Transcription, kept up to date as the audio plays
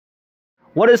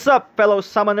What is up, fellow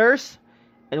summoners,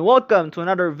 and welcome to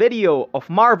another video of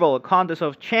Marvel Contest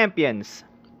of Champions.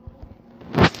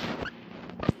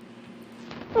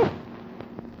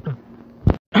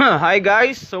 Hi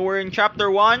guys, so we're in chapter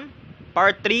 1,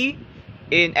 part 3,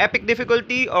 in epic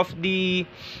difficulty of the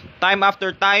time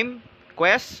after time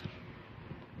quest.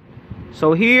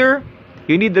 So here,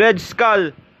 you need Red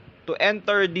Skull to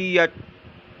enter the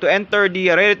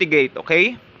rarity gate,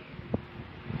 okay?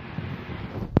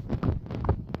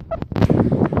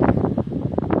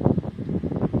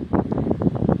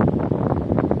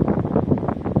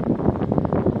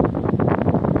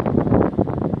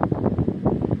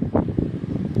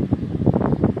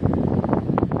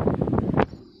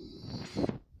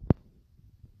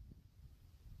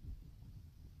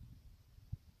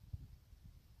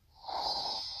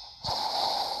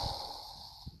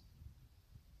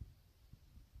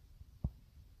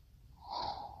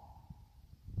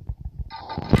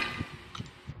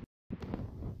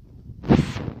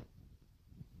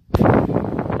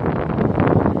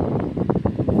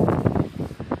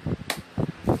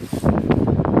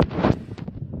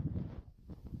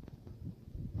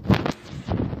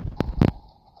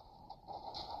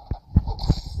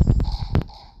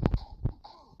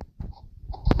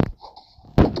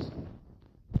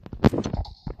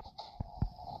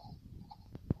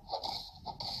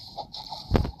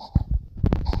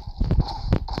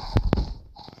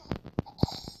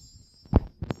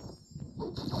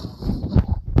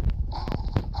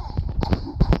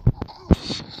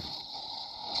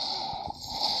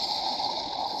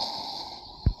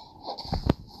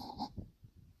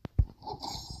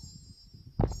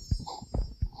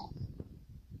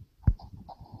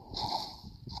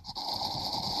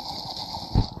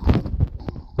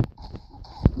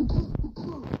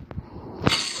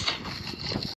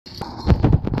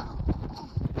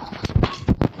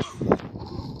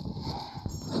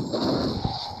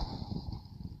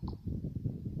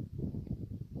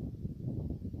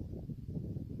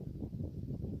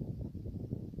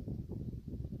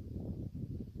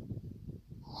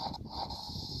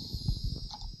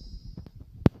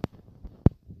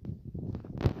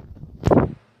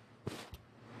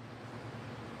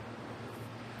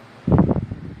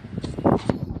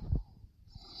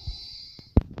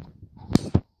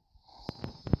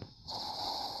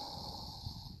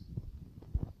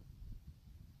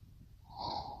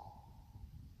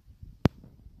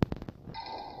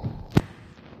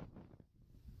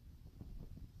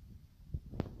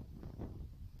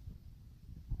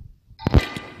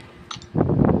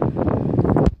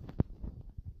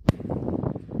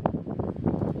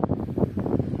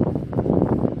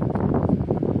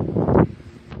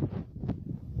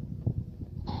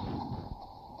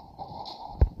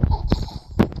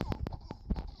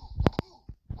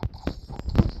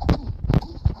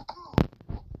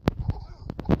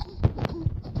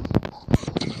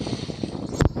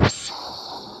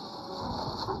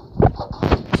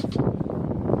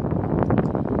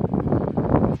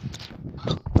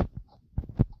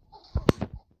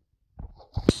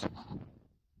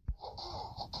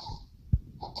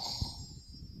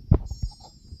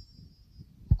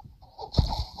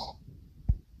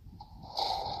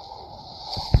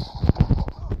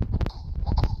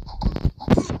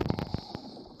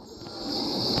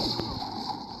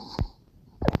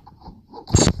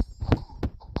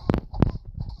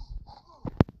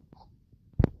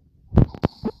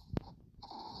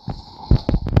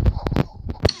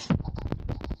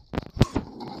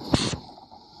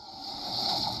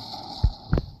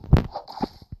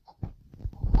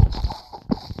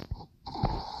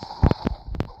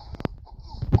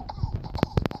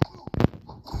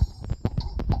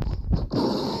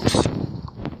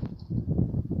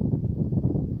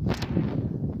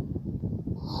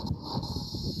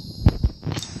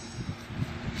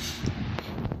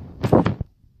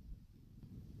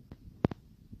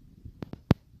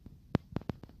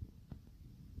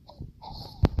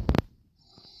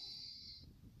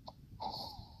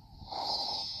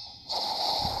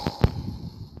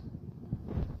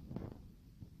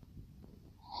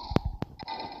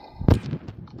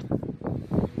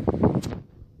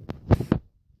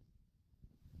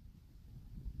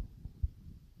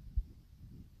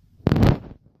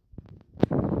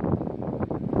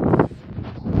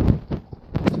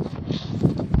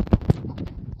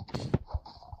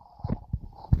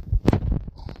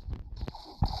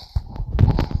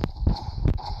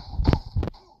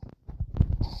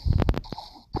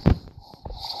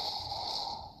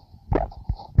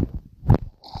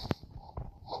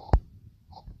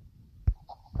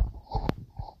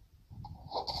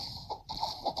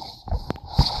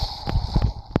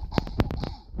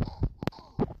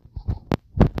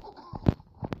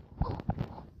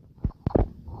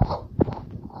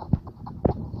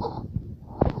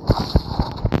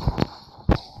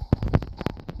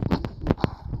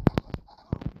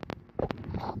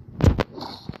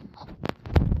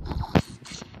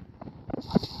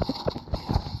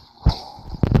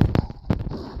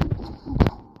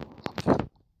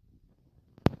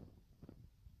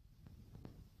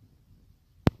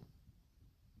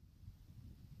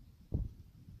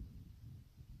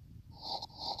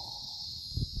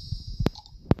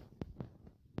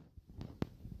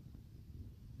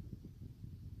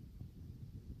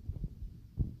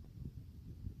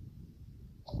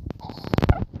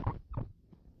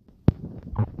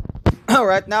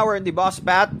 Right now we're in the boss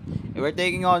path and we're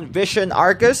taking on Vision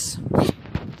Arcus.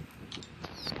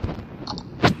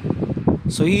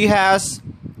 So he has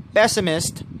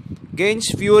Pessimist, gains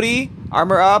Fury,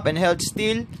 Armor Up, and Health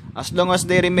Steal as long as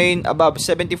they remain above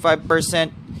 75%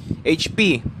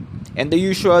 HP, and the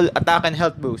usual attack and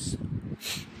health boost.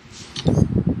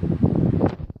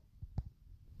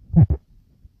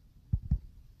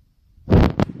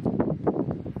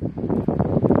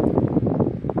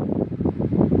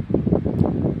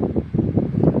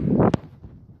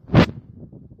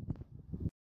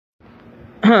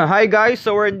 Hi guys,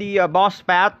 so we're in the boss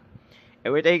path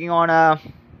and we're taking on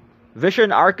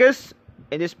Vision Arcus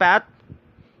in this path.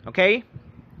 Okay.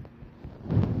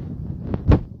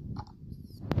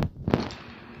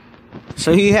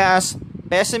 So he has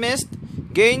Pessimist,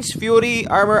 gains Fury,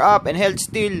 Armor Up, and Health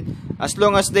Steal as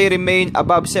long as they remain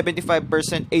above 75%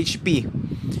 HP,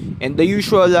 and the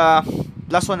usual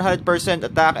plus 100%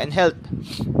 attack and health.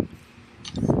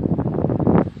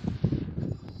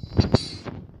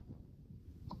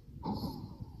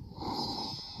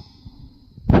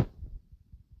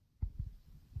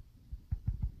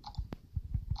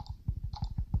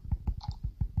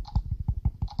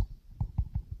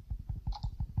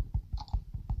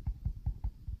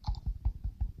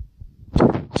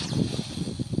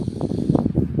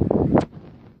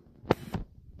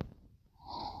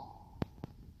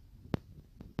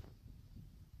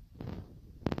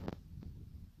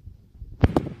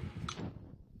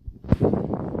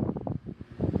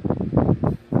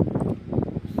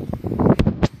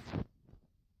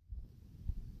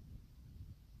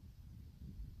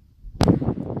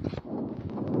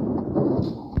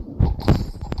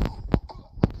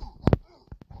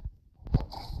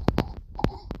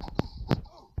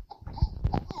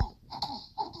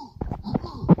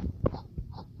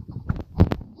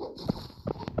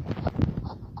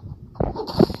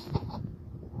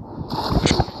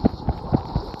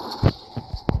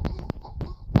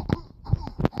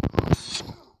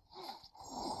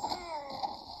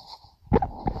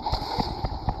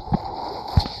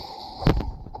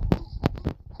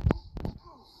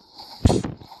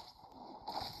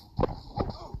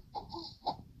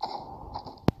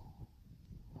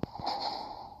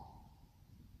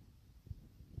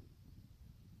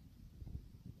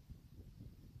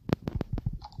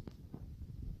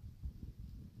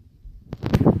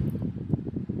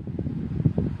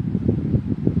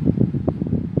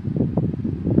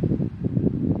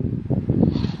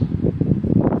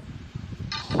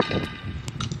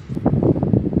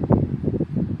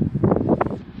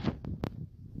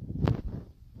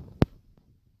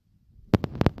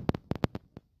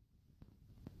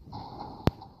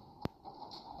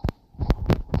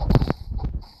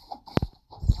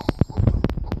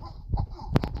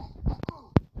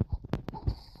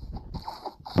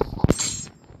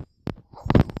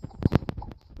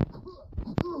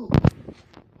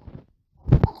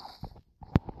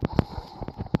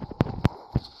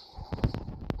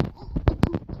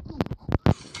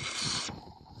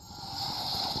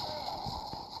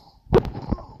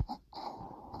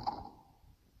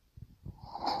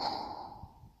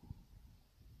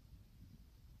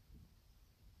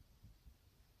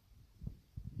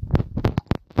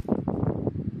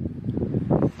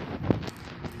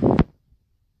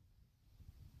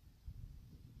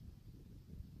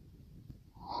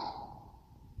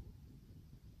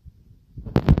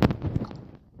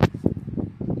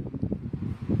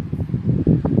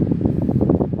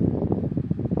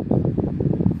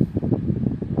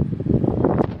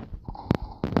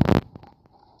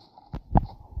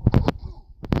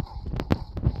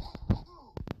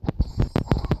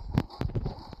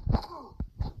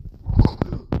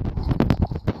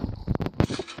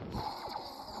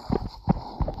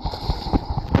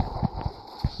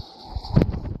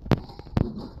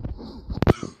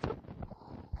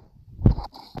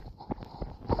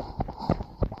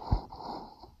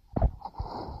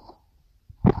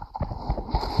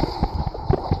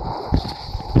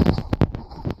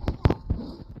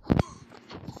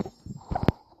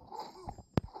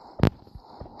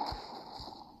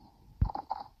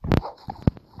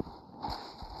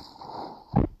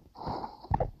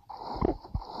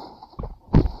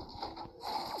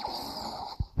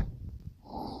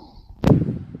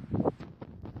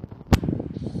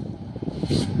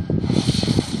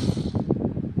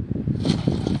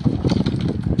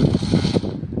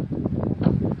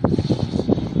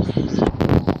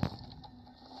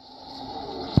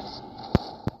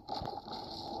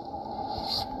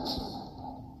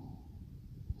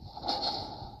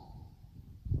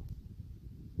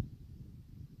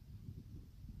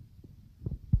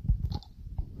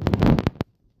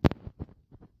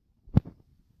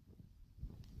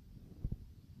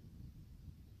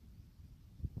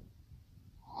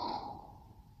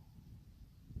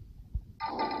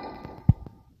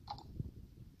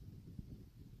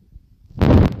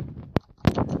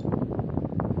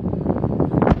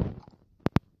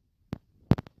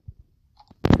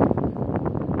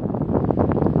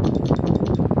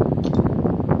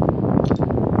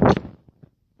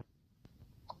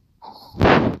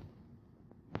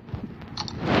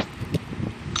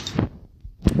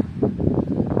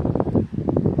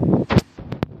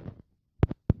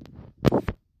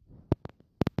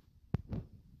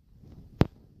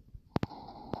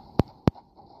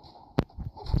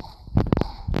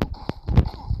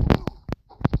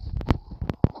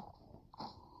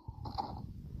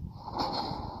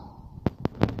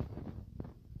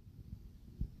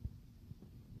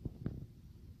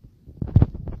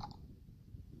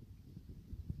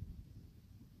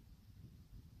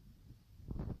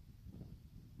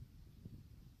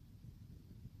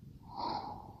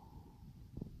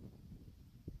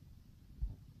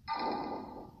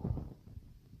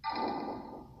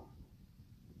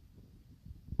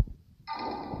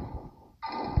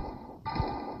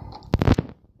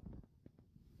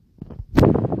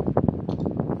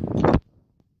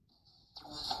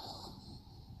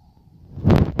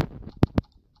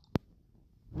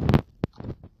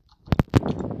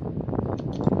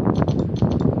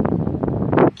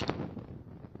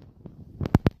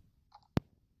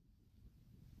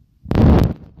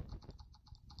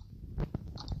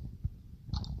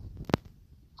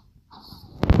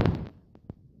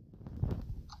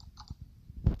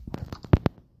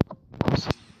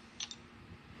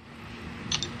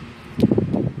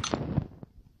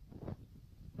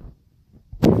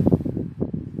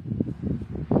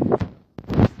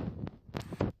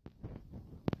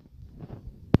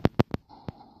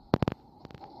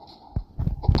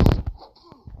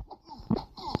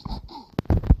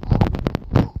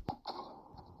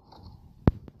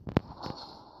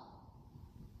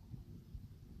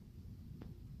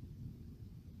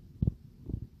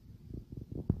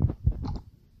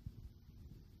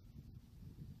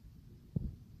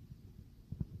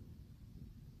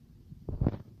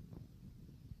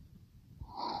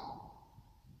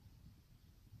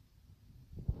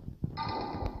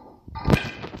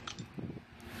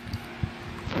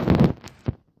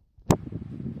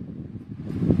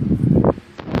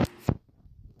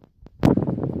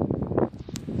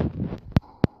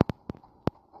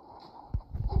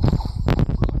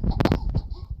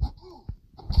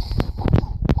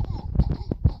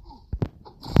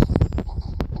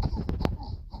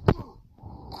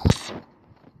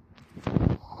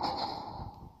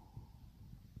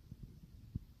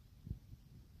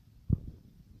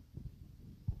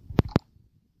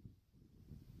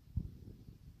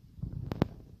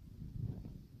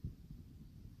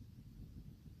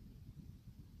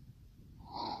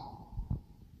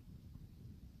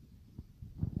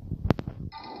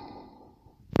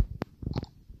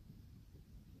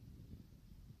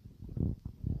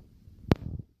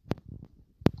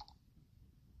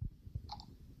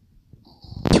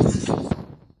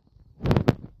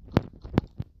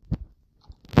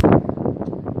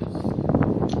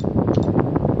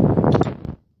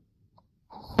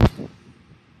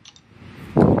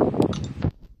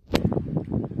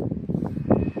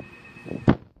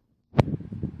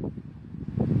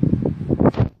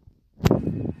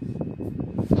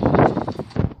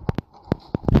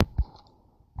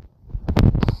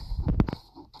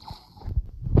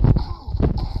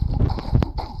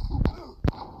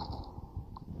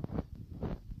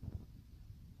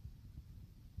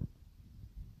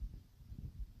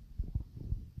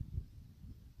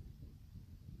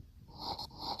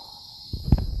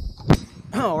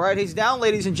 Alright, he's down,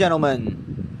 ladies and gentlemen.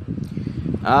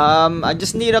 I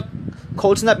just need a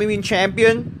cold snap immune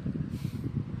champion.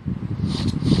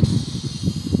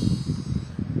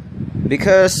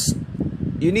 Because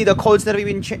you need a cold snap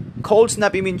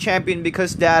immune champion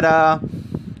because that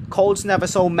cold snap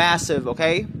is so massive,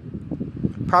 okay?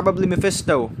 Probably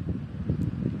Mephisto.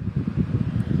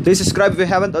 Please subscribe if you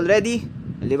haven't already.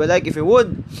 Leave a like if you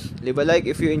would. Leave a like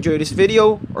if you enjoyed this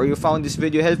video or you found this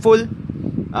video helpful.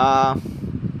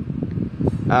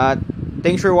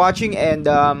 Thanks for watching, and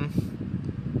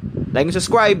like and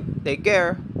subscribe. Take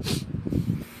care.